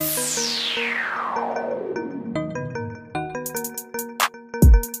This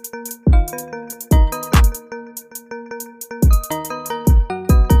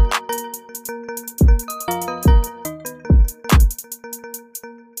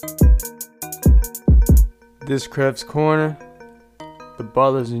Krev's Corner, the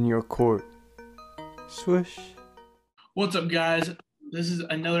ball is in your court. Swish. What's up, guys? This is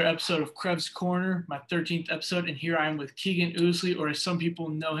another episode of Krev's Corner, my 13th episode, and here I am with Keegan Oosley, or as some people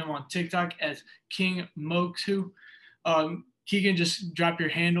know him on TikTok as King Moxu. Keegan, just drop your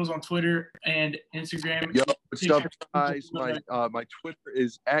handles on Twitter and Instagram. Yo, what's up, guys? My Twitter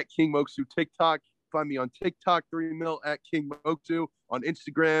is at King Moxu. TikTok, find me on TikTok, 3 mil at King Moxu. On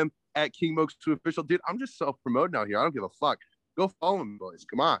Instagram, at King Moxu Official. Dude, I'm just self-promoting out here. I don't give a fuck. Go follow me, boys.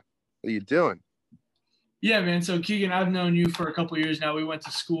 Come on. What are you doing? Yeah, man. So, Keegan, I've known you for a couple of years now. We went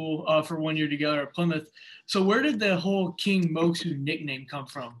to school for 1 year together at Plymouth. So where did the whole King Moxu nickname come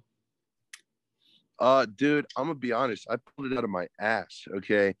from? Dude, I'm going to be honest. I pulled it out of my ass,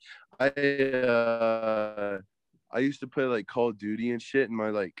 okay? I used to play, like, Call of Duty and shit, and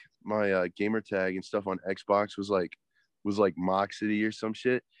my gamer tag and stuff on Xbox was like Moxu or some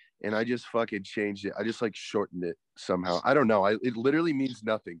shit. And I just fucking changed it. I just like shortened it somehow. I don't know. It literally means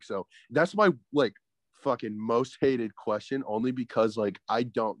nothing. So that's my like fucking most hated question, only because like I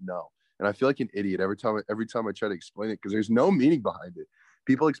don't know. And I feel like an idiot every time I try to explain it, because there's no meaning behind it.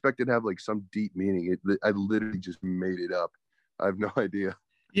 People expect it to have like some deep meaning. I literally just made it up. I have no idea.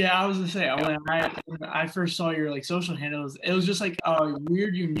 Yeah, I was gonna say when I first saw your like social handles, it was just like a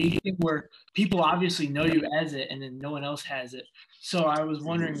weird, unique thing where people obviously know you as it, and then no one else has it. So I was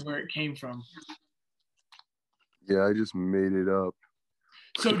wondering where it came from. Yeah, I just made it up.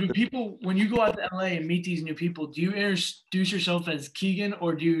 So do people, when you go out to LA and meet these new people, do you introduce yourself as Keegan,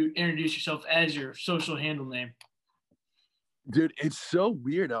 or do you introduce yourself as your social handle name? Dude, it's so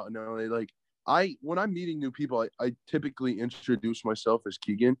weird out in LA. Like when I'm meeting new people, I typically introduce myself as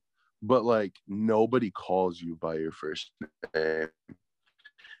Keegan, but like nobody calls you by your first name.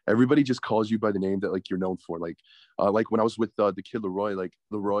 Everybody just calls you by the name that like you're known for. Like when I was with the kid Leroy, like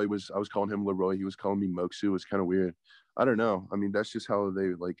I was calling him Leroy. He was calling me Moxu. It was kind of weird. I don't know. I mean, that's just how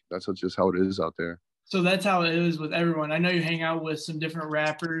just how it is out there. So that's how it is with everyone. I know you hang out with some different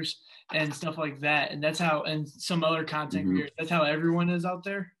rappers and stuff like that, and that's how, and some other content creators. That's how everyone is out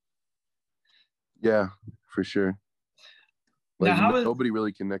there. Yeah, for sure. Like now, nobody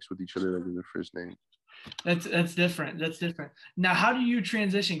really connects with each other under their first name. That's different. That's different. Now, how do you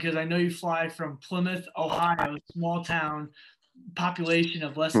transition? Because I know you fly from Plymouth, Ohio, small town, population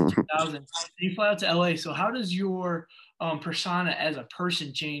of less than 2,000. You fly out to LA. So how does your persona as a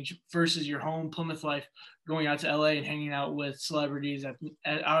person change versus your home Plymouth life, going out to LA and hanging out with celebrities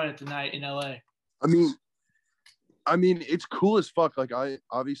out at the night in LA? I mean, it's cool as fuck. Like I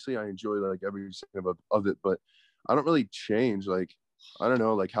enjoy like every second of it, but I don't really change. Like, I don't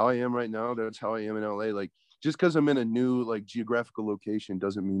know, like how I am right now, that's how I am in LA. Like just because I'm in a new like geographical location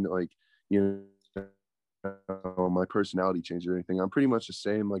doesn't mean that, like, you know, my personality changes or anything. I'm pretty much the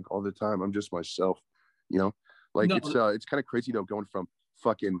same like all the time. I'm just myself, you know. Like no. It's kind of crazy though, going from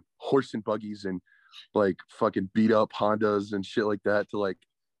fucking horse and buggies and like fucking beat up Hondas and shit like that to like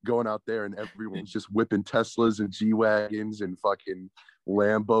going out there and everyone's just whipping Teslas and G-Wagons and fucking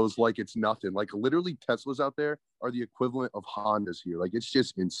Lambos like it's nothing. Like literally Teslas out there are the equivalent of Hondas here. Like it's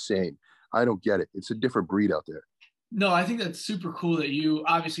just insane. I don't get it. It's a different breed out there. No, I think that's super cool that you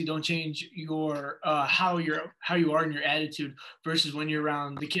obviously don't change your how you are in your attitude versus when you're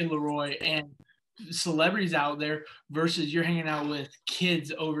around the kid Leroy and celebrities out there versus you're hanging out with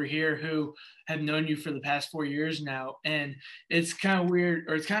kids over here who have known you for the past 4 years now. And it's kind of weird,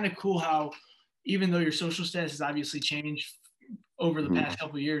 or it's kind of cool how even though your social status has obviously changed over the past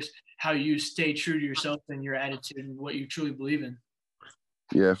couple of years, how you stay true to yourself and your attitude and what you truly believe in.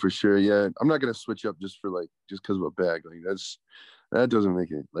 Yeah, for sure. Yeah, I'm not gonna switch up just because of a bag. Like that doesn't make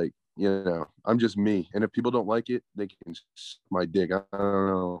it. Like, you know, I'm just me, and if people don't like it, they can suck my dick. I don't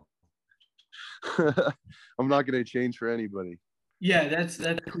know. I'm not gonna change for anybody. Yeah, that's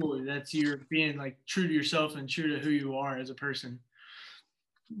cool. That's you're being like true to yourself and true to who you are as a person.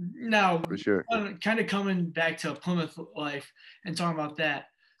 Now, for sure. Kind of coming back to Plymouth life and talking about that,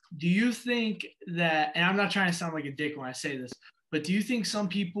 do you think that, and I'm not trying to sound like a dick when I say this, but do you think some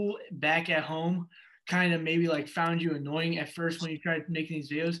people back at home kind of maybe like found you annoying at first when you tried making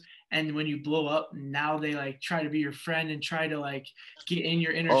these videos, and when you blow up, now they like try to be your friend and try to like get in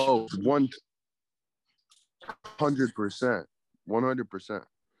your inner? 100%. 100%.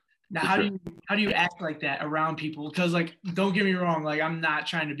 Now, how do you act like that around people? Because, like, don't get me wrong, like, I'm not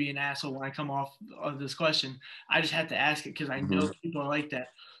trying to be an asshole when I come off of this question. I just have to ask it because I know people are like that.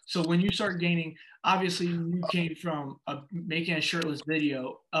 So when you start gaining, obviously you came from making a shirtless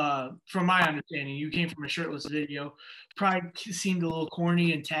video. From my understanding, you came from a shirtless video. Probably seemed a little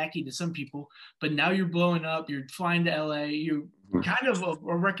corny and tacky to some people, but now you're blowing up. You're flying to LA. You kind of a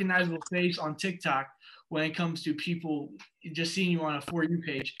recognizable face on TikTok when it comes to people just seeing you on a For You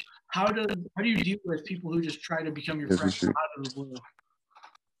page. How do you deal with people who just try to become your friend out of the blue?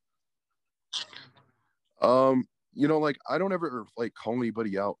 You know, like I don't ever like call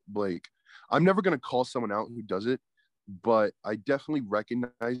anybody out. Like I'm never gonna call someone out who does it, but I definitely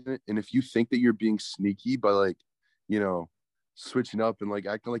recognize it. And if you think that you're being sneaky by like, you know, switching up and like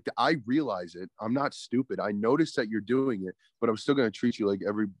acting like that, I realize it. I'm not stupid. I notice that you're doing it, but I'm still gonna treat you like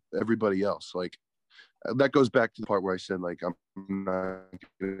everybody else. Like that goes back to the part where I said like I'm not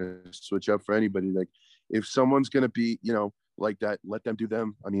gonna switch up for anybody. Like if someone's gonna be, you know, like that, let them do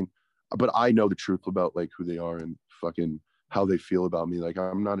them. I mean, but I know the truth about like who they are and fucking how they feel about me. Like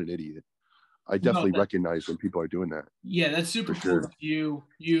I'm not an idiot. I definitely recognize when people are doing that. Yeah, that's super cool. You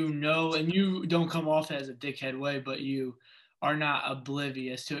know, and you don't come off as a dickhead way, but you are not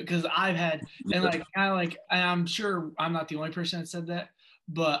oblivious to it. Because I've had, and like kind of like, and I'm sure I'm not the only person that said that,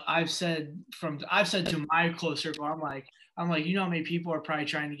 but I've said to my close circle, I'm like, you know how many people are probably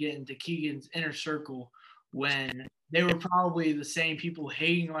trying to get into Keegan's inner circle when they were probably the same people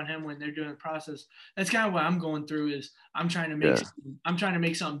hating on him when they're doing the process. That's kind of what I'm going through is I'm trying to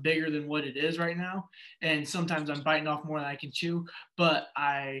make something bigger than what it is right now. And sometimes I'm biting off more than I can chew, but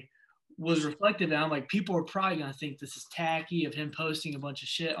I was reflective and I'm like, people are probably going to think this is tacky of him posting a bunch of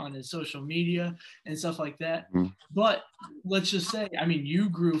shit on his social media and stuff like that. Mm-hmm. But let's just say, I mean, you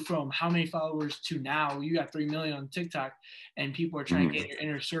grew from how many followers to now you got 3 million on TikTok and people are trying to get in your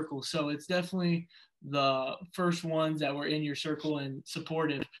inner circle. So it's definitely the first ones that were in your circle and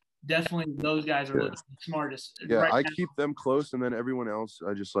supportive. Definitely those guys are the smartest. Yeah, right I now. keep them close, and then everyone else,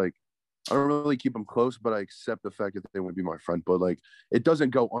 I just like, I don't really keep them close, but I accept the fact that they want to be my friend. But like, it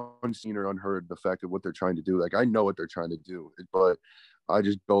doesn't go unseen or unheard, the fact of what they're trying to do. Like, I know what they're trying to do, but I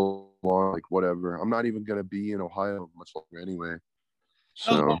just go along like whatever. I'm not even gonna be in Ohio much longer anyway.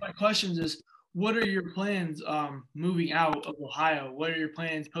 So one of my questions is, what are your plans moving out of Ohio? What are your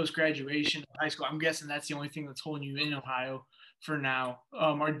plans post graduation of high school? I'm guessing that's the only thing that's holding you in Ohio for now.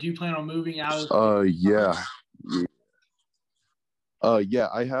 Or do you plan on moving out? yeah.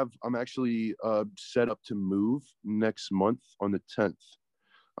 I'm actually set up to move next month on the 10th.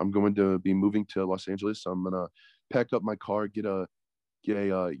 I'm going to be moving to Los Angeles. I'm gonna pack up my car, get a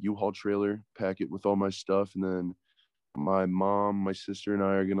U-Haul trailer, pack it with all my stuff, and then my mom, my sister, and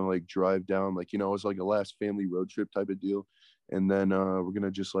I are gonna like drive down, like, you know, it's like a last family road trip type of deal. And then we're gonna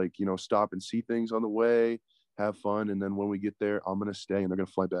just like, you know, stop and see things on the way, have fun, and then when we get there, I'm gonna stay and they're gonna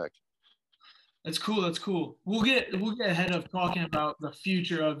fly back. That's cool. That's cool. We'll get ahead of talking about the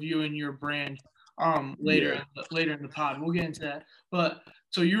future of you and your brand later in the pod. We'll get into that. But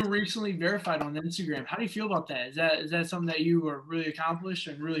so you were recently verified on Instagram. How do you feel about that? Is that something that you were really accomplished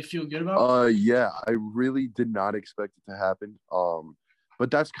and really feel good about? Yeah, I really did not expect it to happen. But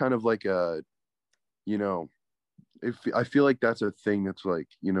that's kind of like a, you know, if I feel like that's a thing that's like,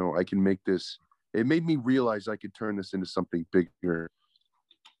 you know, I can make this. It made me realize I could turn this into something bigger.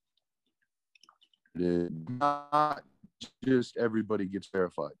 Not just everybody gets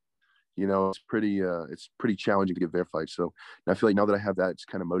verified. You know, it's pretty challenging to get verified. So I feel like now that I have that, it's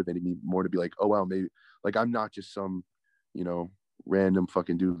kind of motivated me more to be like, oh wow, maybe like I'm not just some, you know, random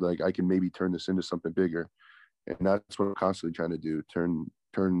fucking dude. Like I can maybe turn this into something bigger. And that's what I'm constantly trying to do,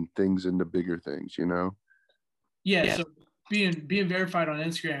 turn things into bigger things, you know? Yeah. So being verified on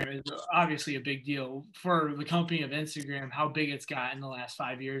Instagram is obviously a big deal for the company of Instagram, how big it's got in the last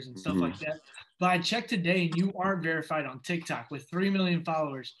 5 years and stuff like that. But I checked today and you aren't verified on TikTok with 3 million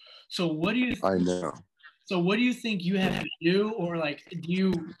followers. So what do you think? I know. So what do you think you have to do, or like, do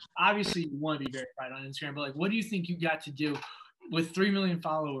you obviously want to be verified on Instagram, but like, what do you think you got to do with 3 million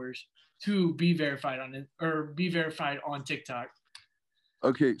followers to be verified on it or be verified on TikTok?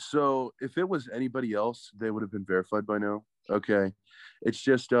 Okay, so if it was anybody else, they would have been verified by now. Okay, it's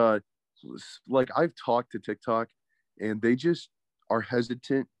just like I've talked to TikTok, and they just are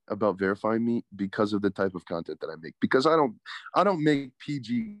hesitant about verifying me because of the type of content that I make. Because I don't make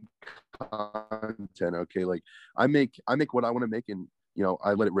PG content. Okay, like I make what I want to make, and you know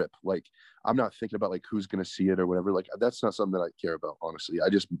I let it rip. Like I'm not thinking about like who's gonna see it or whatever. Like that's not something that I care about, honestly. I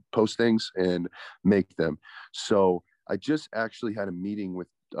just post things and make them. So I just actually had a meeting with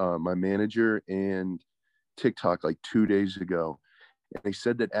my manager and TikTok like 2 days ago. And they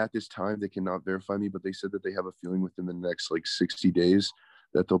said that at this time they cannot verify me, but they said that they have a feeling within the next like 60 days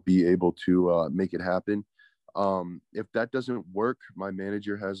that they'll be able to make it happen. If that doesn't work, my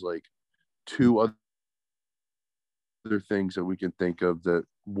manager has like 2 other things that we can think of that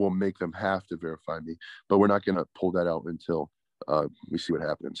will make them have to verify me, but we're not going to pull that out until we see what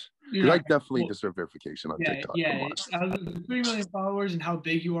happens. Because I definitely deserve verification on TikTok. Yeah. 3 million followers and how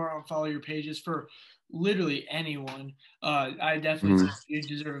big you are on follow your pages for literally anyone. I definitely think you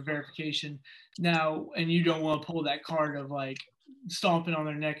deserve a verification now, and you don't want to pull that card of like stomping on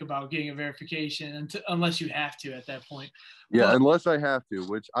their neck about getting a verification unless you have to at that point. Yeah, but, unless I have to,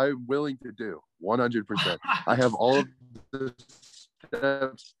 which I'm willing to do 100%. I have all of the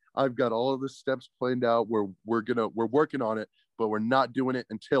steps. I've got all of the steps planned out. We're working on it, but we're not doing it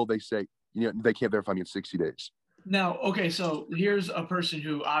until they say, they can't verify me in 60 days. Now, okay, so here's a person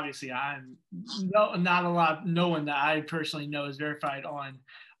who obviously no one that I personally know is verified on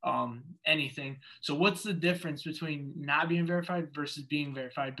anything. So what's the difference between not being verified versus being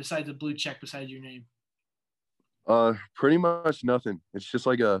verified besides a blue check beside your name? Pretty much nothing. It's just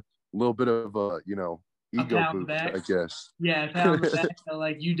like a little bit of ego boost, I guess. Yeah, a pat on the back,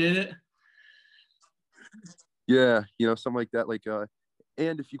 like you did it. Yeah, something like that. Like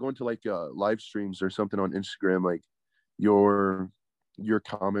and if you go into like live streams or something on Instagram, like your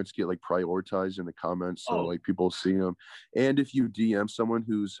comments get like prioritized in the comments, so like people see them. And if you DM someone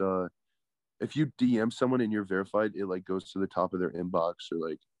and you're verified, it like goes to the top of their inbox or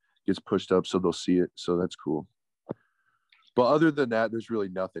like gets pushed up so they'll see it. So that's cool. But other than that, there's really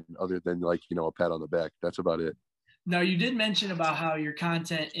nothing other than like, a pat on the back. That's about it. Now, you did mention about how your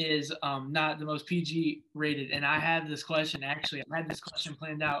content is not the most PG rated. And I had this question, actually. I had this question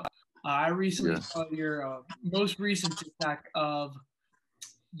planned out. I recently saw your most recent TikTok of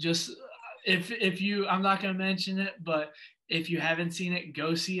just if you, I'm not going to mention it, but if you haven't seen it,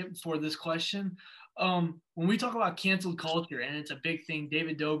 go see it for this question. When we talk about canceled culture, and it's a big thing,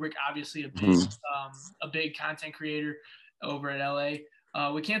 David Dobrik, obviously a big content creator over at LA.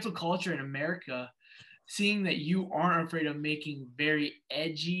 With cancel culture in America, seeing that you aren't afraid of making very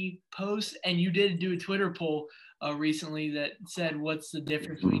edgy posts, and you did do a Twitter poll recently that said, what's the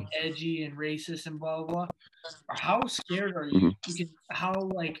difference between edgy and racist and blah, blah, blah. How scared are you?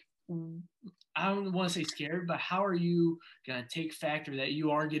 I don't want to say scared, but how are you going to take factor that you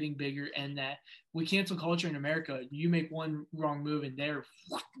are getting bigger and that with cancel culture in America, you make one wrong move and they're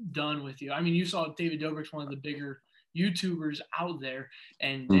done with you? I mean, you saw David Dobrik's one of the bigger YouTubers out there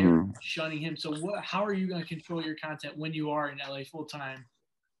and they're shunning him. So how are you going to control your content when you are in LA full time?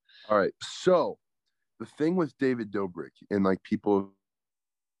 All right. So the thing with David Dobrik and like people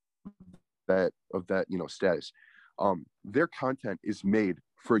that status, their content is made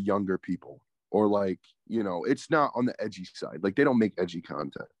for younger people, or like, it's not on the edgy side. Like they don't make edgy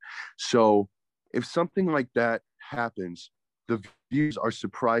content. So if something like that happens, the viewers are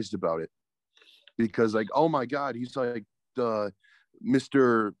surprised about it. Because like, oh my God, he's like the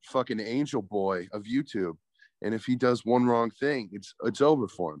Mr. fucking Angel Boy of YouTube. And if he does one wrong thing, it's over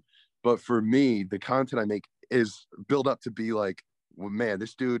for him. But for me, the content I make is built up to be like, well, man,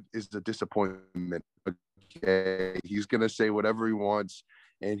 this dude is a disappointment. Okay, he's gonna say whatever he wants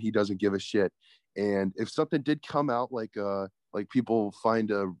and he doesn't give a shit. And if something did come out like people find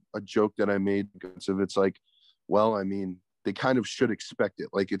a joke that I made, so it's like, well, I mean, they kind of should expect it.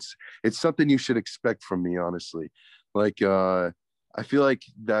 Like it's something you should expect from me, honestly. Like I feel like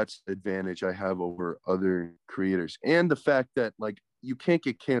that's the advantage I have over other creators, and the fact that like you can't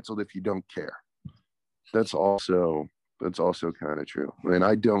get canceled if you don't care. That's also kind of true. I mean,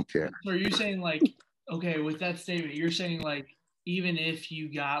 I don't care. So are you saying like, okay, with that statement, you're saying like even if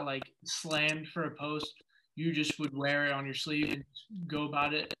you got like slammed for a post, you just would wear it on your sleeve and go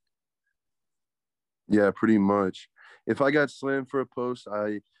about it? Yeah, pretty much. If I got slammed for a post,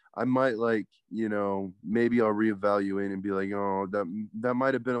 I might like, maybe I'll reevaluate and be like, oh, that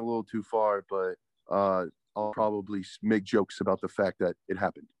might have been a little too far, but I'll probably make jokes about the fact that it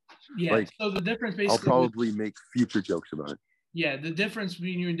happened. Yeah. Like, so the difference basically, I'll probably make future jokes about it. Yeah, the difference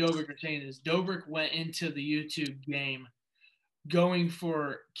between you and Dobrik are saying is Dobrik went into the YouTube game going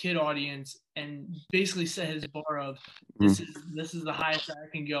for kid audience and basically set his bar of this is the highest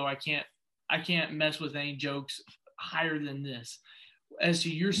I can go. I can't mess with any jokes higher than this. As to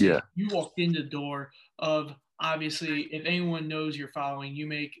your saying, you walked in the door of, obviously, if anyone knows you're following, you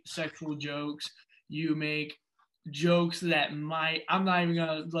make sexual jokes, you make jokes that I'm not even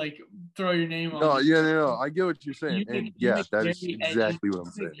gonna like throw your name on. No, I get what you're saying. That is exactly what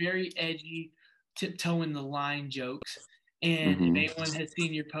I'm saying. Very edgy, tiptoeing the line jokes. And if anyone has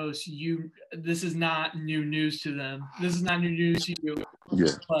seen your posts, this is not new news to them. This is not new news to you.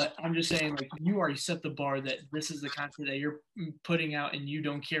 Yeah. But I'm just saying, like, you already set the bar that this is the content that you're putting out, and you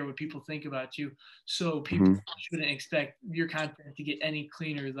don't care what people think about you. So people shouldn't expect your content to get any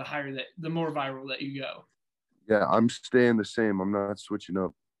cleaner the more viral that you go. Yeah, I'm staying the same. I'm not switching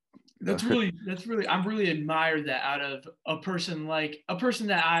up. That's really I'm really admire that out of a person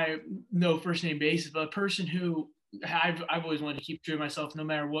that I know first name basis, but a person who I've always wanted to keep true to myself, no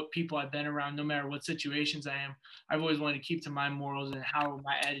matter what people I've been around, no matter what situations I am. I've always wanted to keep to my morals and how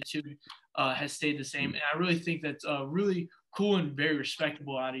my attitude has stayed the same. And I really think that's really cool and very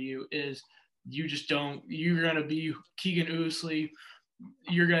respectable out of you. Is you just don't you're gonna be Keegan Oosley.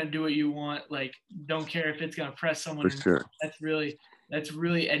 You're gonna do what you want. Like, don't care if it's gonna press someone. For sure. That's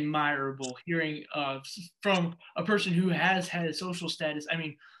really admirable. Hearing from a person who has had a social status. I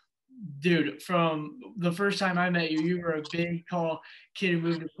mean, dude, from the first time I met you, you were a big, tall kid who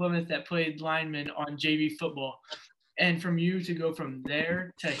moved to Plymouth that played lineman on JV football. And from you to go from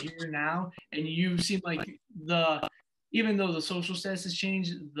there to here now, and you seem like even though the social status has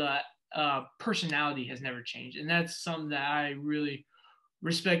changed, the personality has never changed. And that's something that I really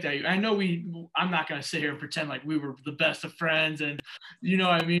respect that. I know I'm not gonna sit here and pretend like we were the best of friends, and you know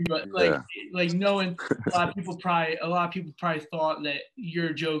what I mean. But like knowing a lot of people probably thought that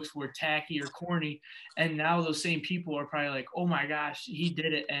your jokes were tacky or corny, and now those same people are probably like, oh my gosh, he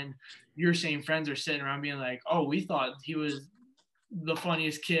did it, and your same friends are sitting around being like, oh, we thought he was the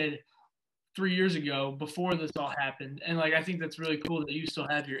funniest kid 3 years ago before this all happened. And like, I think that's really cool that you still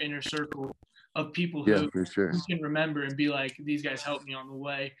have your inner circle of people who for sure. you can remember and be like, these guys helped me on the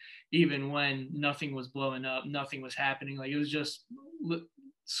way, even when nothing was blowing up, nothing was happening. Like, it was just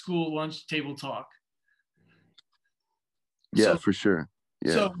school lunch table talk. Yeah, for sure.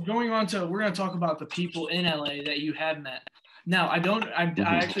 Yeah. So going on to, we're going to talk about the people in LA that you have met. Now, I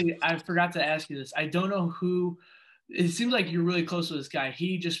forgot to ask you this. I don't know who. It seems like you're really close with this guy.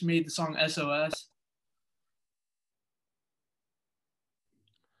 He just made the song SOS.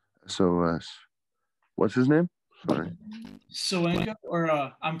 SOS. What's his name? Sorry. Soenko,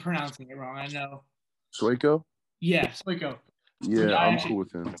 or I'm pronouncing it wrong. I know. Soiko? Yeah, Soenko. Yeah, I'm cool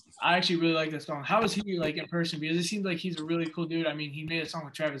with him. I actually really like this song. How is he like in person? Because it seems like he's a really cool dude. I mean, he made a song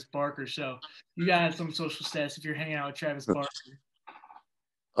with Travis Barker, so you gotta have some social status if you're hanging out with Travis Barker.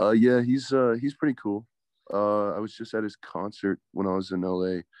 Yeah, he's pretty cool. I was just at his concert when I was in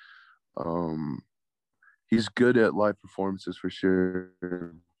LA. He's good at live performances for sure.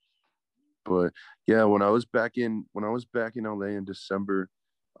 But yeah, when I was back in LA in December,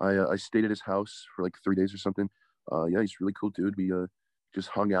 I stayed at his house for like 3 days or something. Yeah, he's a really cool dude. We just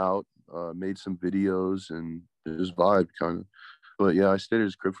hung out, made some videos, and just vibe kind of. But yeah, I stayed at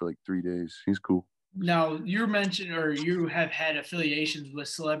his crib for like 3 days. He's cool. Now, you mentioned, or you have had affiliations with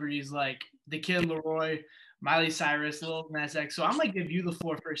celebrities like the Kid Laroi, Miley Cyrus, Lil Nas X. So I'm gonna give you the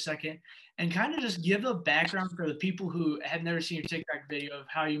floor for a second and kind of just give a background for the people who have never seen your TikTok video of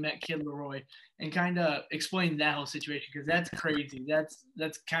how you met Kid Laroi, and kind of explain that whole situation, because that's crazy. That's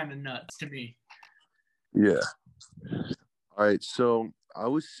kind of nuts to me. Yeah. All right. So I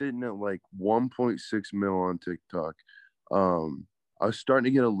was sitting at like 1.6 mil on TikTok. I was starting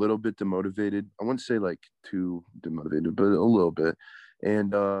to get a little bit demotivated. I wouldn't say like too demotivated, but a little bit.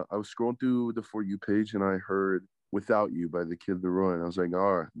 And I was scrolling through the For You page, and I heard "Without You" by the Kid Laroi, and I was like,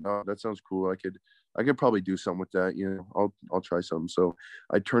 "Oh, no, that sounds cool. I could probably do something with that. You know, I'll try something." So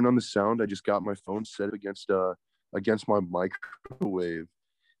I turned on the sound. I just got my phone set against my microwave,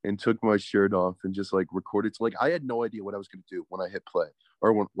 and took my shirt off and just like recorded. So like I had no idea what I was gonna do when I hit play,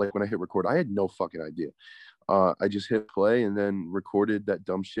 or when I hit record. I had no fucking idea. I just hit play and then recorded that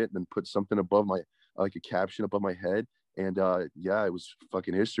dumb shit and then put something above my, like a caption above my head. And yeah, it was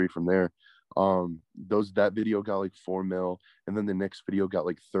fucking history from there. That video got like 4 mil, and then the next video got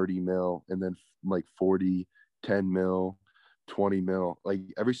like 30 mil, and then like 40, 10 mil, 20 mil. Like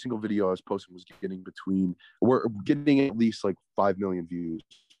every single video I was posting was we're getting at least like 5 million views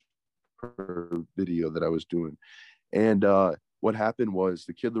per video that I was doing. And what happened was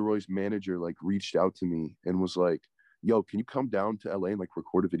the Kid Leroy's manager like reached out to me and was like, "Yo, can you come down to LA and like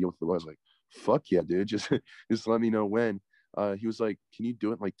record a video with Leroy?" I was like, "Fuck yeah, dude. Just let me know when." He was like, "Can you do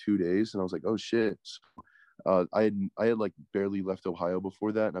it in like 2 days?" And I was like, "Oh shit." So, I had like barely left Ohio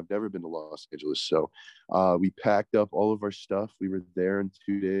before that, and I've never been to Los Angeles. So we packed up all of our stuff. We were there in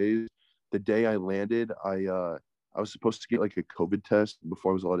 2 days. The day I landed, I was supposed to get like a COVID test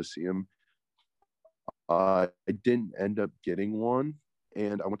before I was allowed to see him. I didn't end up getting one,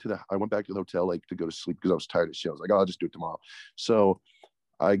 and I went back to the hotel like to go to sleep because I was tired of shit. I was like, "Oh, I'll just do it tomorrow." So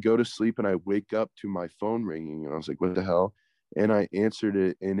I go to sleep and I wake up to my phone ringing, and I was like, "What the hell?" And I answered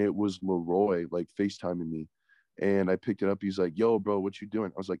it, and it was Leroy like FaceTiming me, And I picked it up. He's like, "Yo, bro, what you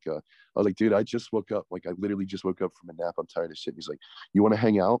doing?" I was like, dude, I just woke up. Like, I literally just woke up from a nap. I'm tired of shit. He's like, "You want to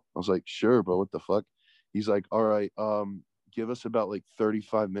hang out?" I was like, "Sure, bro. What the fuck?" He's like, "All right, give us about like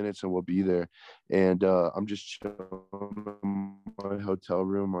 35 minutes and we'll be there." And I'm just chilling in my hotel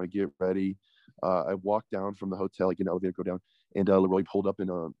room. I get ready. I walk down from the hotel, like an elevator, go down, and Leroy pulled up in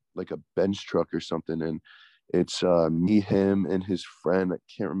a Benz truck or something, and it's me, him, and his friend. I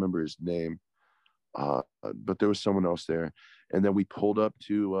can't remember his name, but there was someone else there. And then we pulled up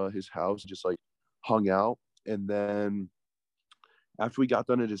to his house, just like hung out. And then after we got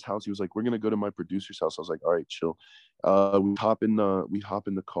done at his house, he was like, "We're gonna go to my producer's house." I was like, "All right, chill." We hop in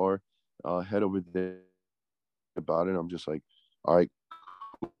the car, head over there about it. I'm just like, "All right,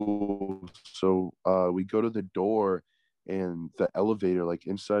 cool." So we go to the door, and the elevator, like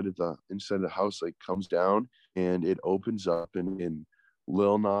inside of the house, like comes down, and it opens up, and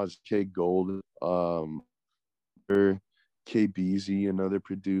Lil Nas, K Gold, KBZ, another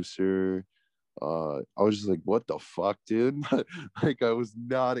producer. I was just like, "What the fuck, dude?" Like, I was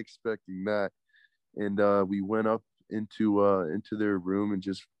not expecting that. And we went up into their room and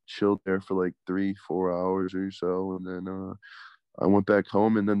just chilled there for like 3-4 hours or so. And then I went back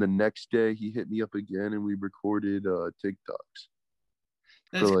home, and then the next day he hit me up again, and we recorded TikToks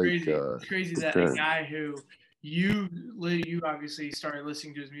That's for like crazy. It's crazy that a guy who you obviously started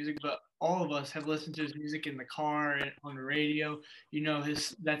listening to his music, but all of us have listened to his music in the car and on the radio. You know,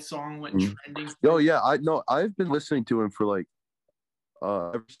 that song went trending. Oh yeah, I know. I've been listening to him for like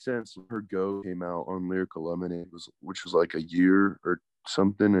ever since Her Go came out on Lyrical Lemonade, which was like a year or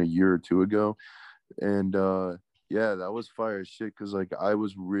something, a year or two ago. And yeah, that was fire as shit, because like I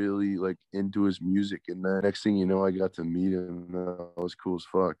was really like into his music, and then next thing you know, I got to meet him. That was cool as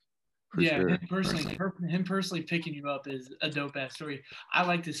fuck. For Yeah, sure. him personally picking you up is a dope ass story. I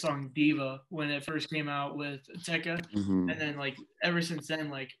liked his song Diva when it first came out with Tekka, and then like ever since then,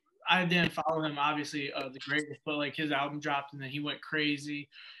 like I didn't follow him obviously the greatest, but like his album dropped and then he went crazy,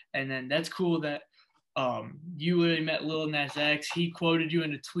 and then that's cool that you really met Lil Nas X. He quoted you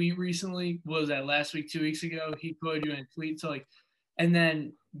in a tweet recently. What was that, last week, 2 weeks ago? He quoted you in a tweet. So like, and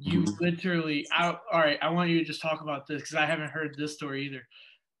then you literally out. All right, I want you to just talk about this because I haven't heard this story either.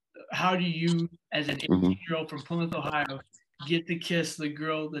 How do you, as an 18-year-old from Plymouth, Ohio, get to kiss the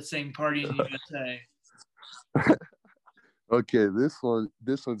girl that sang "Party in the USA"? Okay, this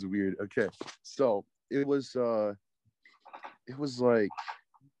one's weird. Okay, so it was like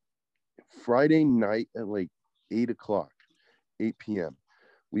Friday night at like 8 o'clock, 8 p.m.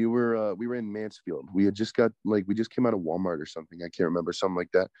 We were in Mansfield. We just came out of Walmart or something. I can't remember, something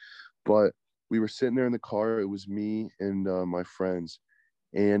like that. But we were sitting there in the car. It was me and my friends,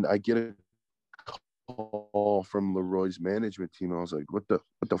 and I get a call from Leroy's management team. And I was like, what the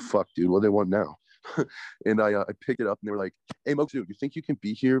fuck, dude? What do they want now? And I picked it up, and they were like, "Hey, Moxu, you think you can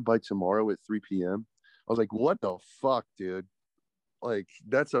be here by tomorrow at 3 p.m.? I was like, "What the fuck, dude? Like,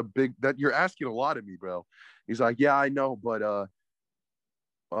 that you're asking a lot of me, bro." He's like, "Yeah, I know, but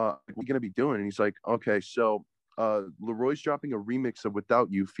what are you gonna be doing?" And he's like, "Okay, so Leroy's dropping a remix of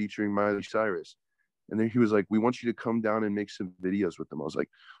Without You featuring Miley Cyrus." And then he was like, "We want you to come down and make some videos with them." I was like,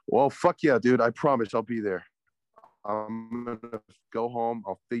 "Well, fuck yeah, dude. I promise I'll be there. I'm gonna go home.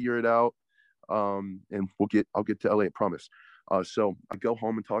 I'll figure it out. And I'll get to LA, I promise." So I go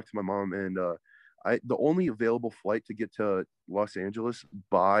home and talk to my mom, and the only available flight to get to Los Angeles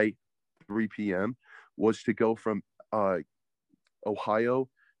by 3 p.m. was to go from Ohio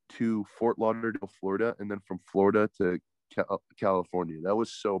to Fort Lauderdale, Florida, and then from Florida to California. That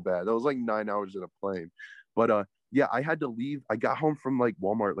was so bad. That was like 9 hours in a plane. But yeah, I had to leave. I got home from like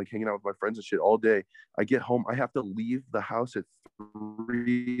Walmart, like hanging out with my friends and shit all day. I get home, I have to leave the house at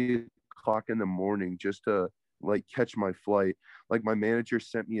 3 o'clock in the morning just to like catch my flight. Like, my manager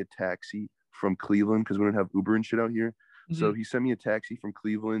sent me a taxi from Cleveland because we don't have Uber and shit out here. So he sent me a taxi from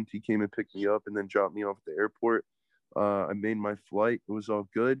Cleveland. He came and picked me up and then dropped me off at the airport. I made my flight. It was all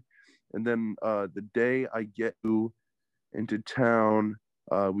good. And then the day I get into town,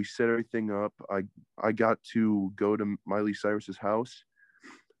 we set everything up. I got to go to Miley Cyrus's house,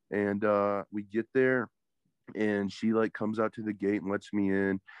 and we get there, and she like comes out to the gate and lets me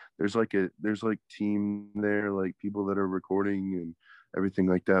in. There's like team there, like people that are recording and everything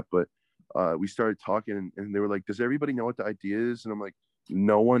like that. But we started talking, and they were like, "Does everybody know what the idea is?" And I'm like,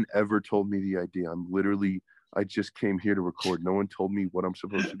 "No one ever told me the idea. I just came here to record. No one told me what I'm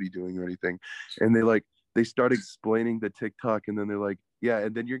supposed to be doing or anything." And they start explaining the TikTok, and then they're like, "Yeah,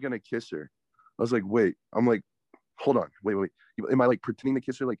 and then you're gonna kiss her." I was like, "Wait." I'm like, "Hold on, wait. Am I like pretending to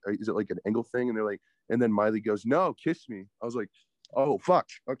kiss her? Like, is it like an angle thing?" And they're like, and then Miley goes, "No, kiss me." I was like, "Oh fuck,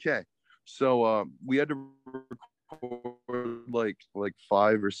 okay." So we had to like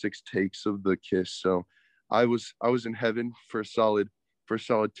 5 or 6 takes of the kiss. So I was in heaven for a solid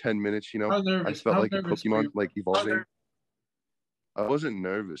 10 minutes, you know. How I nervous? felt How like a nervous were Pokemon you? like evolving. I wasn't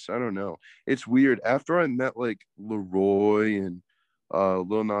nervous. I don't know. It's weird. After I met like Leroy and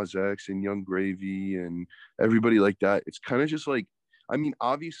Lil Nas X and Young Gravy and everybody like that, it's kind of just like, I mean,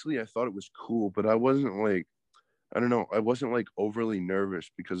 obviously I thought it was cool, but I wasn't like, I don't know, I wasn't like overly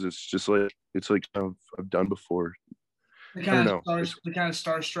nervous because it's just like, it's like I've done before. I don't know. It's The kind of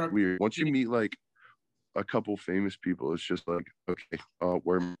starstruck. weird. Once you meet like a couple famous people, it's just like, okay,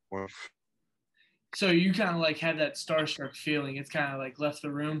 where So you kind of like had that starstruck feeling. It's kind of like left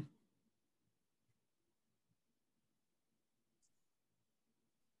the room.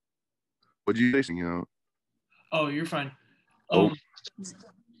 would you say? You know, Oh, you're fine. oh,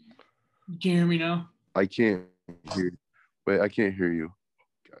 Can you hear me now? I can't hear. Wait, I can't hear you.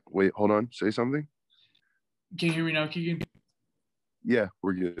 Wait, hold on. Say something. Can you hear me now, Keegan? Yeah,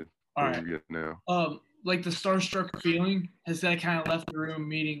 we're good. All We're right. good now. Like the starstruck feeling, has that kind of left the room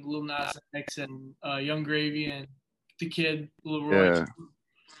meeting Lil Nas X and Young Gravy and the kid Leroy? Yeah,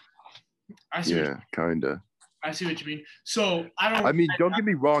 I see. yeah, kinda. I see what you mean. So I I mean, don't get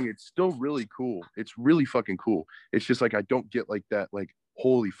me wrong. It's still really cool. It's really fucking cool. It's just like I don't get like that, like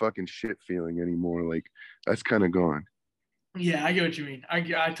holy fucking shit feeling anymore. Like that's kind of gone. Yeah, I get what you mean. I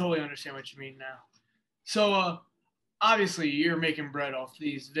totally understand what you mean now. So obviously you're making bread off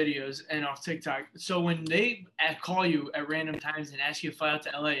these videos and off TikTok. So when they call you at random times and ask you to fly out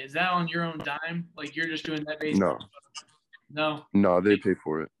to LA, is that on your own dime? Like you're just doing that based No, on no? no, they pay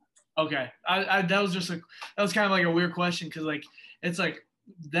for it. Okay. That was just like that was kind of like a weird question because like it's like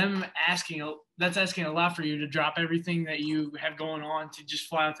them asking that's asking a lot for you to drop everything that you have going on to just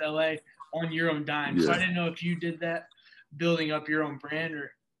fly out to LA on your own dime. So I Yeah. didn't know if you did that building up your own brand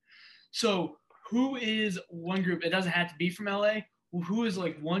or so who is one group? It doesn't have to be from LA. Who is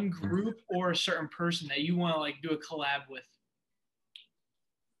like one group or a certain person that you want to like do a collab with?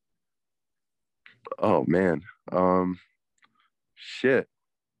 Oh man. Shit.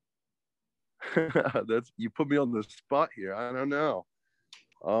 That's you put me on the spot here. I don't know.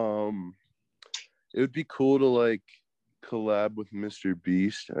 Um, it would be cool to like collab with Mr.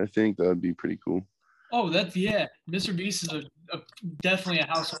 Beast. I think that would be pretty cool. Oh, that's yeah. Mr. Beast is definitely a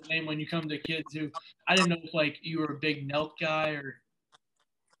household name when you come to kids who I didn't know if like you were a big Nelk guy or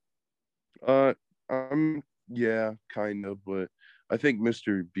Yeah, kind of, but I think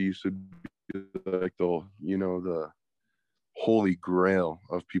Mr. Beast would be like the holy grail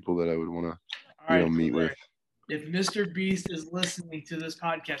of people that I would want to, all right. meet with. If Mr. Beast is listening to this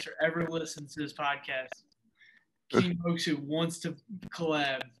podcast or ever listens to this podcast, King Moxu wants to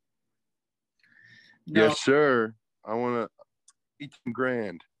collab. No. Yes, sir. I want to 18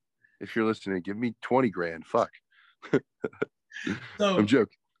 grand. If you're listening, give me 20 grand. Fuck. So I'm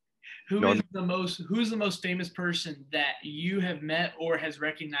joking. who's the most famous person that you have met or has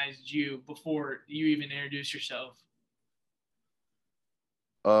recognized you before you even introduce yourself?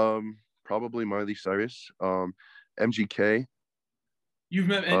 Probably Miley Cyrus. MGK. You've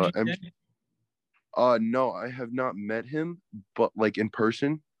met MGK? No, I have not met him, but like in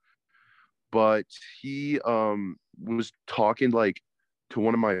person. But he was talking like to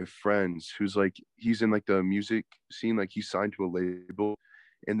one of my friends who's like he's in like the music scene, like he's signed to a label,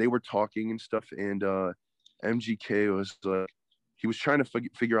 and they were talking and stuff. And MGK was like he was trying to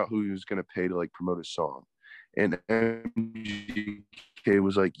figure out who he was gonna pay to like promote his song, and MGK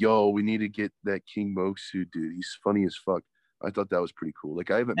was like, "Yo, we need to get that King Moxu dude. He's funny as fuck." I thought that was pretty cool.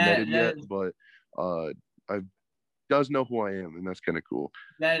 Like I haven't met him yet, but I does know who I am, and that's kind of cool.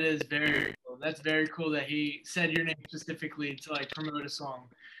 That is very cool. That's very cool that he said your name specifically to like promote a song.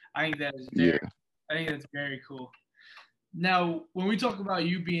 I think that is I think that's very cool. Now, when we talk about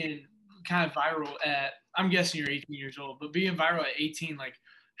you being kind of viral I'm guessing you're 18 years old, but being viral at 18, like,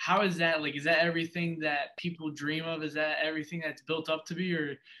 how is that? Like, is that everything that people dream of? Is that everything that's built up to be,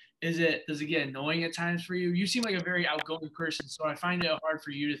 or does it get annoying at times for you? You seem like a very outgoing person, so I find it hard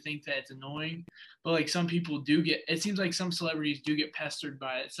for you to think that it's annoying. But like some people do it seems like some celebrities do get pestered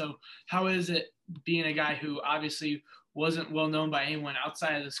by it. So how is it being a guy who obviously wasn't well known by anyone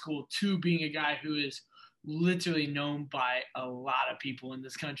outside of the school to being a guy who is literally known by a lot of people in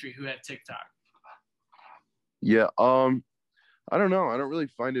this country who have TikTok? Yeah, I don't know. I don't really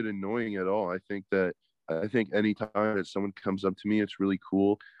find it annoying at all. I think anytime that someone comes up to me, it's really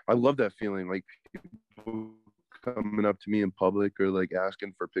cool. I love that feeling, like people coming up to me in public or like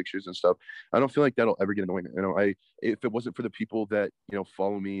asking for pictures and stuff. I don't feel like that'll ever get annoying. If it wasn't for the people that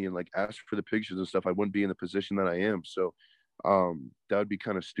follow me and like ask for the pictures and stuff, I wouldn't be in the position that I am. So That would be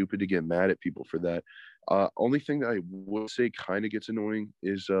kind of stupid to get mad at people for that. Only thing that I would say kind of gets annoying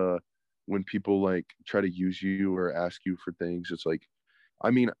is when people like try to use you or ask you for things. It's like,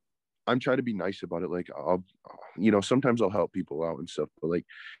 I mean, I'm trying to be nice about it. Like I'll, sometimes I'll help people out and stuff. But like,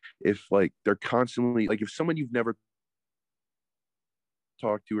 if like they're constantly like, if someone you've never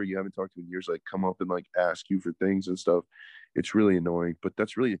talked to or you haven't talked to in years, like come up and like ask you for things and stuff, it's really annoying. But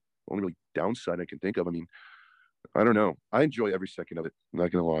that's really the only really downside I can think of. I mean, I don't know. I enjoy every second of it. I'm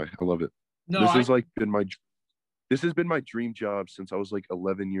not gonna lie. I love it. No, This has like been my this has been my dream job since I was like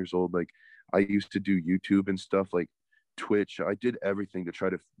 11 years old. Like I used to do YouTube and stuff, like Twitch. I did everything to try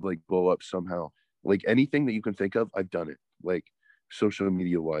to like blow up somehow. Like anything that you can think of, I've done it. Like social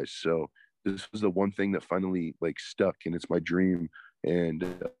media wise. So this was the one thing that finally like stuck, and it's my dream. And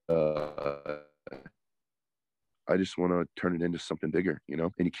I just want to turn it into something bigger,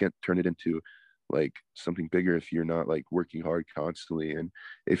 And you can't turn it into like something bigger if you're not like working hard constantly, and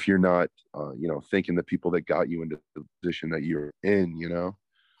if you're not, thanking the people that got you into the position that you're in.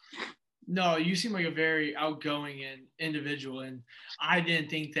 no, you seem like a very outgoing and individual, and I didn't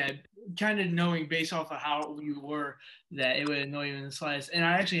think that. Kind of knowing based off of how you were that it would annoy you in the slightest. And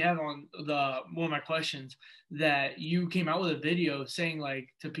I actually have on the one of my questions that you came out with a video saying like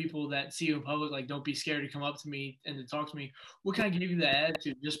to people that see you in public, like don't be scared to come up to me and to talk to me. What kind of gave you that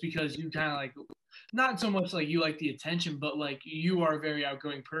attitude? Just because you kind of like not so much like you like the attention, but like you are a very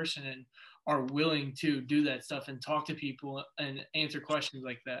outgoing person and are willing to do that stuff and talk to people and answer questions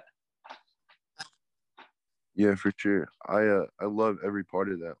like that. Yeah, for sure. I love every part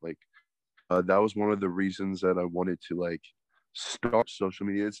of that. Like that was one of the reasons that I wanted to like start social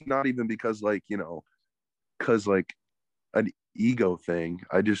media. It's not even because like, because like an ego thing.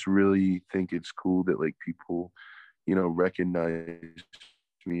 I just really think it's cool that like people, recognize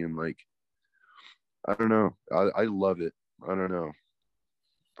me, and like I don't know. I love it. I don't know.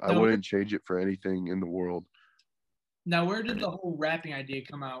 I No, wouldn't change it for anything in the world. now, where did the whole rapping idea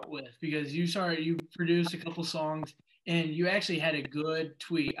come out with? Because you produced a couple songs, and you actually had a good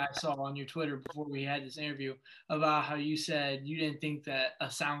tweet I saw on your Twitter before we had this interview about how you said you didn't think that a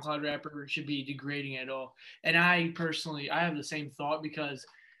SoundCloud rapper should be degrading at all. And I personally, I have the same thought because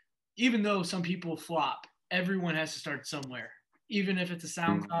even though some people flop, everyone has to start somewhere. Even if it's a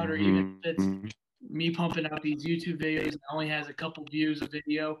SoundCloud or even if it's Mm-hmm. me pumping out these YouTube videos that only has a couple views of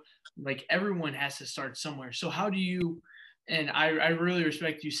video, like everyone has to start somewhere. So how do you, and I really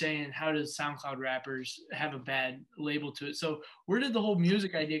respect you saying, how does SoundCloud rappers have a bad label to it? So where did the whole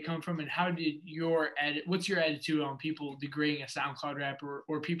music idea come from, and how did what's your attitude on people degrading a SoundCloud rapper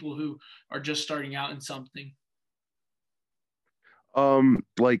or people who are just starting out in something?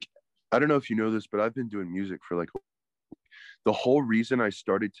 Like I don't know if you know this, but I've been doing music for like the whole reason I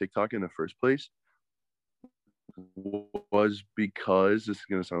started TikTok in the first place was because this is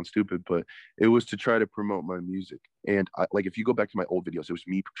gonna sound stupid, but it was to try to promote my music. And like if you go back to my old videos, it was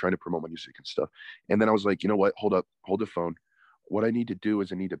me trying to promote my music and stuff. And then I was like, you know what? Hold up, hold the phone. What I need to do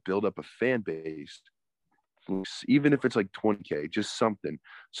is I need to build up a fan base, even if it's like 20K, just something,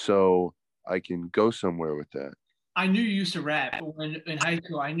 so I can go somewhere with that. I knew you used to rap when in high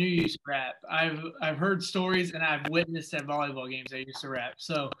school. I knew you used to rap. I've heard stories and I've witnessed at volleyball games that used to rap.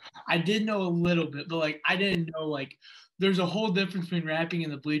 So I did know a little bit, but like I didn't know like there's a whole difference between rapping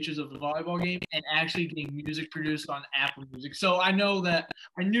in the bleachers of the volleyball game and actually getting music produced on Apple Music. So I know that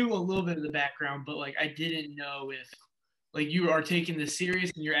I knew a little bit of the background, but like I didn't know if like you are taking this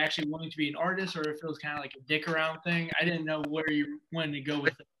serious and you're actually wanting to be an artist or if it was kind of like a dick around thing. I didn't know where you wanted to go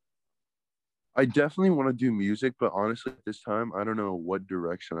with it. I definitely want to do music, but honestly, at this time, I don't know what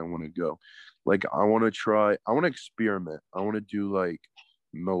direction I want to go. Like, I want to try, I want to experiment. I want to do like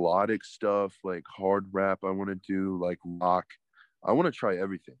melodic stuff, like hard rap. I want to do like rock. I want to try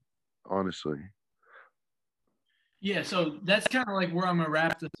everything, honestly. Yeah, so that's kind of like where I'm gonna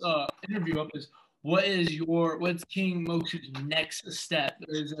wrap this interview up. Is what's King Moxu's next step?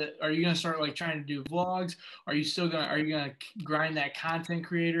 Are you gonna start like trying to do vlogs? Are you gonna grind that content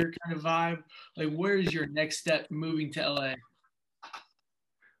creator kind of vibe? Like, where is your next step moving to LA?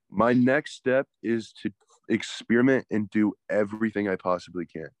 My next step is to experiment and do everything I possibly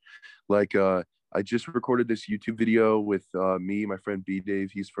can. Like, I just recorded this YouTube video with me, my friend B Dave.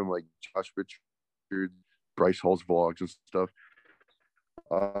 He's from like Josh Richards, Bryce Hall's vlogs and stuff.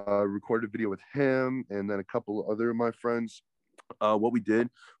 Recorded a video with him and then a couple other of my friends. What we did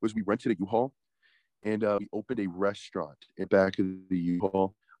was we rented a U-Haul and we opened a restaurant in back of the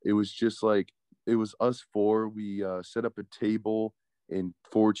U-Haul. It was just like it was us four. We set up a table and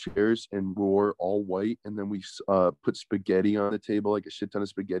four chairs and we were all white, and then we put spaghetti on the table, like a shit ton of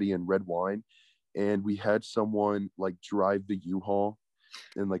spaghetti and red wine, and we had someone like drive the U-Haul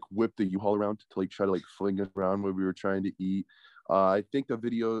and like whip the U-Haul around to like try to like fling it around when we were trying to eat. I think the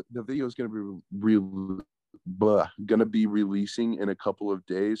video is gonna be gonna be releasing in a couple of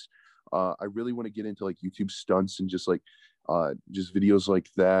days. I really want to get into like YouTube stunts and just videos like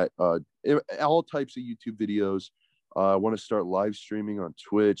that. All types of YouTube videos. I want to start live streaming on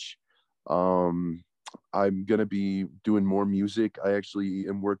Twitch. I'm gonna be doing more music. I actually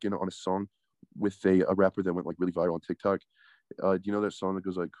am working on a song with a rapper that went like really viral on TikTok. Do you know that song that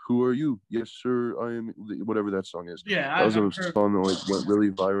goes like, "Who are you? Yes, sir, I am." Whatever that song is. Yeah, That was a I've heard. song that like went really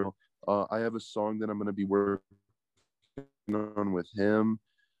viral. I have a song that I'm gonna be working on with him.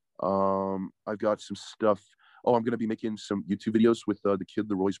 I've got some stuff. Oh, I'm gonna be making some YouTube videos with the kid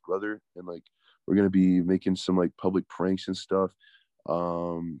Leroy's brother, and like we're gonna be making some like public pranks and stuff.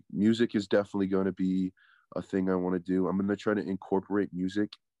 Music is definitely gonna be a thing I want to do. I'm gonna try to incorporate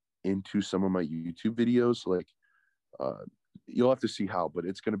music into some of my YouTube videos. Like, uh, you'll have to see how, but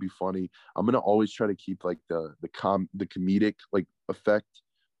it's gonna be funny. I'm gonna always try to keep like the comedic like effect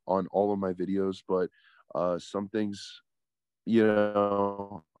on all of my videos, but some things, you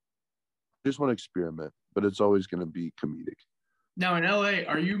know, I just want to experiment, but it's always going to be comedic. Now in LA,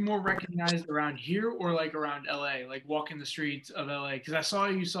 are you more recognized around here or like around LA, like walking the streets of LA? Because I saw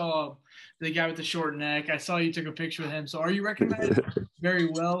you saw the guy with the short neck. I saw you took a picture with him. So are you recognized very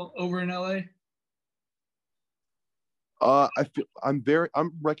well over in LA? I'm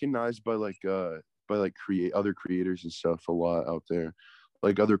recognized by like create other creators and stuff a lot out there.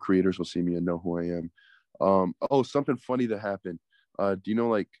 Like other creators will see me and know who I am. Oh, something funny that happened. Do you know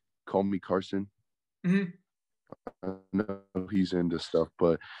like Call Me Carson? Mm-hmm. I know he's into stuff,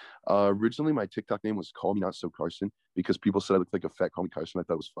 but originally my TikTok name was Call Me Not So Carson because people said I looked like a fat Call Me Carson. I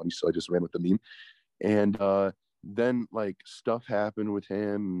thought it was funny, so I just ran with the meme. And then like stuff happened with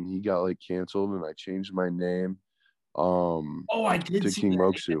him, and he got like canceled, and I changed my name Oh, I did to see King that.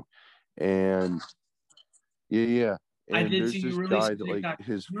 Moxu, and yeah. I And did there's see you this release guy a that like TikTok.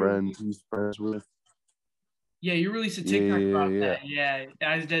 he's friends with. Yeah, you released a Yeah, TikTok yeah, about yeah, that. Yeah,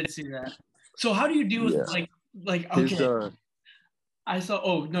 I did see that. So how do you deal with yeah. like His okay, I saw.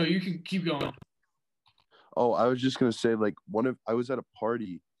 Oh no, you can keep going. Oh, I was just gonna say, like, I was at a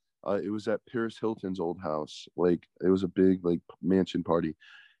party. It was at Paris Hilton's old house. Like, it was a big like mansion party,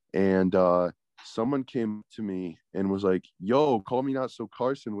 and someone came to me and was like, "Yo, call me not so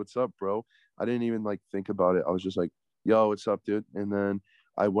Carson. What's up, bro?" I didn't even like think about it. I was just like, "Yo, what's up, dude?" And then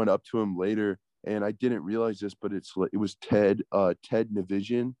I went up to him later, and I didn't realize this, but it was Ted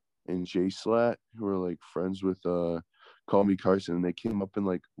Navision and Jay Slat who were like friends with Call Me Carson, and they came up and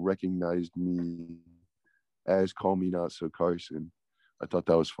like recognized me as Call Me Not So Carson. I thought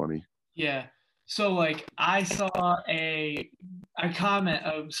that was funny. Yeah. So like I saw a comment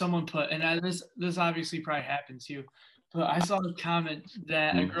of someone put, and this obviously probably happens to you, but I saw a comment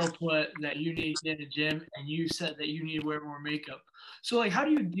that a girl put that you need to get in the gym, and you said that you need to wear more makeup. So like, how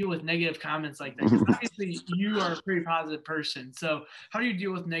do you deal with negative comments like that? Because obviously you are a pretty positive person. So how do you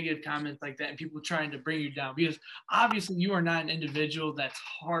deal with negative comments like that and people trying to bring you down? Because obviously you are not an individual that's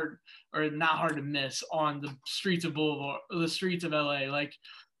hard or not hard to miss on the streets of Boulevard, the streets of LA. Like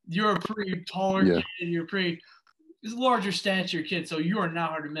you're a pretty taller Yeah. kid. You're pretty larger stature kid, so you are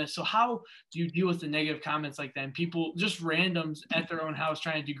not hard to miss. So how do you deal with the negative comments like that and people just randoms at their own house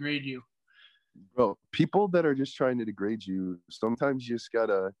trying to degrade you? Bro, people that are just trying to degrade you, sometimes you just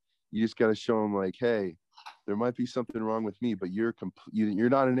gotta show them like, hey, there might be something wrong with me, but you're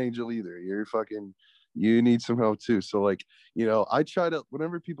not an angel either. You need some help too. So like, I try to,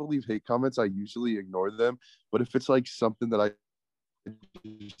 whenever people leave hate comments, I usually ignore them. But if it's like something that I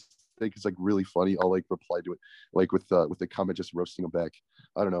think is like really funny, I'll like reply to it like with the comment just roasting them back.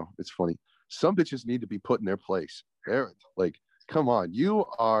 I don't know, it's funny. Some bitches need to be put in their place. They're like, come on, you're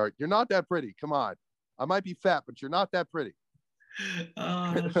not that pretty. Come on, I might be fat, but you're not that pretty.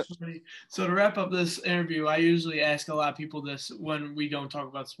 That's funny. So to wrap up this interview, I usually ask a lot of people this when we don't talk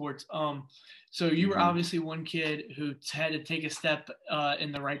about sports. So you were obviously one kid who had to take a step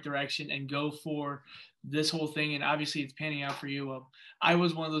in the right direction and go for this whole thing, and obviously it's panning out for you. I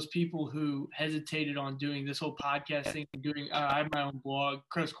was one of those people who hesitated on doing this whole podcast thing, I have my own blog,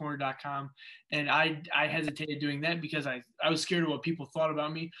 crevscorner.com, and I hesitated doing that because I was scared of what people thought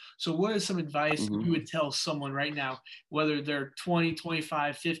about me. So what is some advice you would tell someone right now, whether they're 20,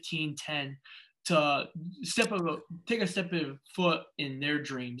 25, 15, 10, to take a step of foot in their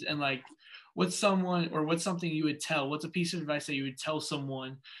dreams? And like, what's something you would what's a piece of advice that you would tell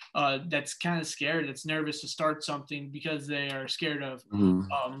someone that's kind of scared, that's nervous to start something because they are scared of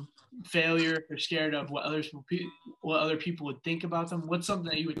failure, they're scared of what other people would think about them? What's something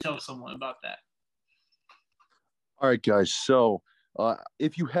that you would tell someone about that? All right, guys. So,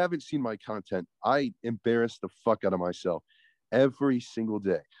 if you haven't seen my content, I embarrass the fuck out of myself every single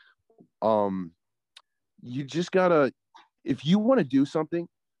day. Um, you just gotta, if you want to do something,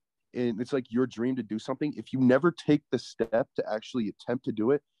 and it's like your dream to do something, if you never take the step to actually attempt to do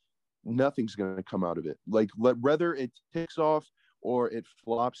it, nothing's gonna come out of it. Like, whether it takes off or it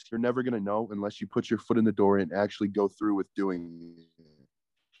flops, you're never gonna know unless you put your foot in the door and actually go through with doing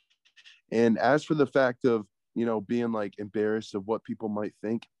it. And as for the fact of, being like embarrassed of what people might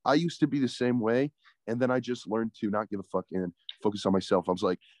think, I used to be the same way. And then I just learned to not give a fuck and focus on myself. I was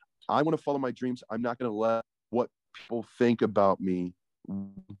like, I want to follow my dreams. I'm not going to let what people think about me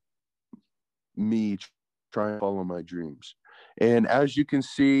try and follow my dreams. And as you can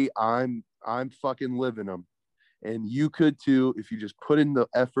see, I'm fucking living them. And you could too, if you just put in the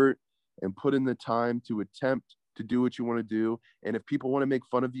effort and put in the time to attempt to do what you want to do. And if people want to make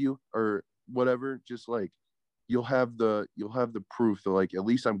fun of you or whatever, just like, you'll have the proof that, like, at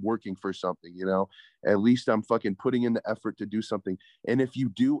least I'm working for something, at least I'm fucking putting in the effort to do something. And if you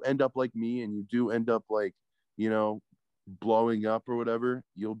do end up like me and you do end up like, blowing up or whatever,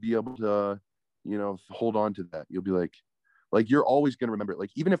 you'll be able to, hold on to that. You'll be like you're always going to remember it.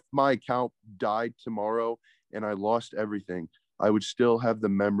 Like, even if my account died tomorrow and I lost everything, I would still have the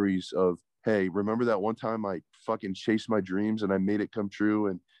memories of, hey, remember that one time I fucking chased my dreams and I made it come true?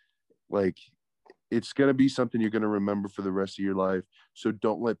 And like, it's going to be something you're going to remember for the rest of your life. So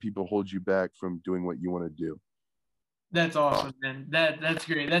don't let people hold you back from doing what you want to do. That's awesome, man. That's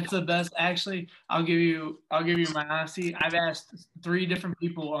great. That's the best. Actually, I'll give you my honesty. I've asked 3 different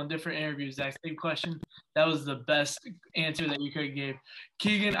people on different interviews that same question. That was the best answer that you could have gave.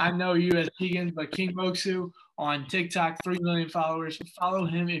 Keegan, I know you as Keegan, but King Moxu on TikTok, 3 million followers. Follow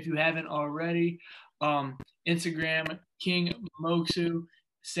him if you haven't already. Instagram, King Moxu.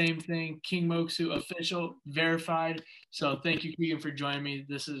 Same thing, King Moxu official, verified. So thank you, Keegan, for joining me.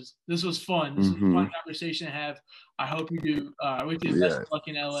 This was fun. This was a fun conversation to have. I hope you do. I wish you the best of luck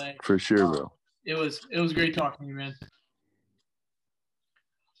in LA. For sure, bro. It was great talking to you, man.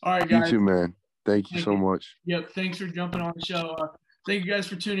 All right, guys. You too, man. Thank you so much. Yep. Thanks for jumping on the show. Thank you guys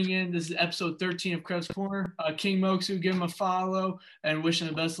for tuning in. This is episode 13 of Krebs Corner. King Moxu, give him a follow and wishing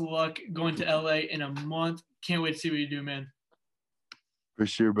the best of luck going to LA in a month. Can't wait to see what you do, man. For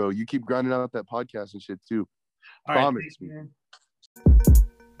sure, bro. You keep grinding out that podcast and shit too. All right, thanks, man.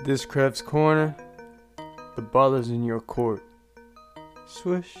 This Krebs Corner, the ball is in your court.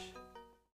 Swish.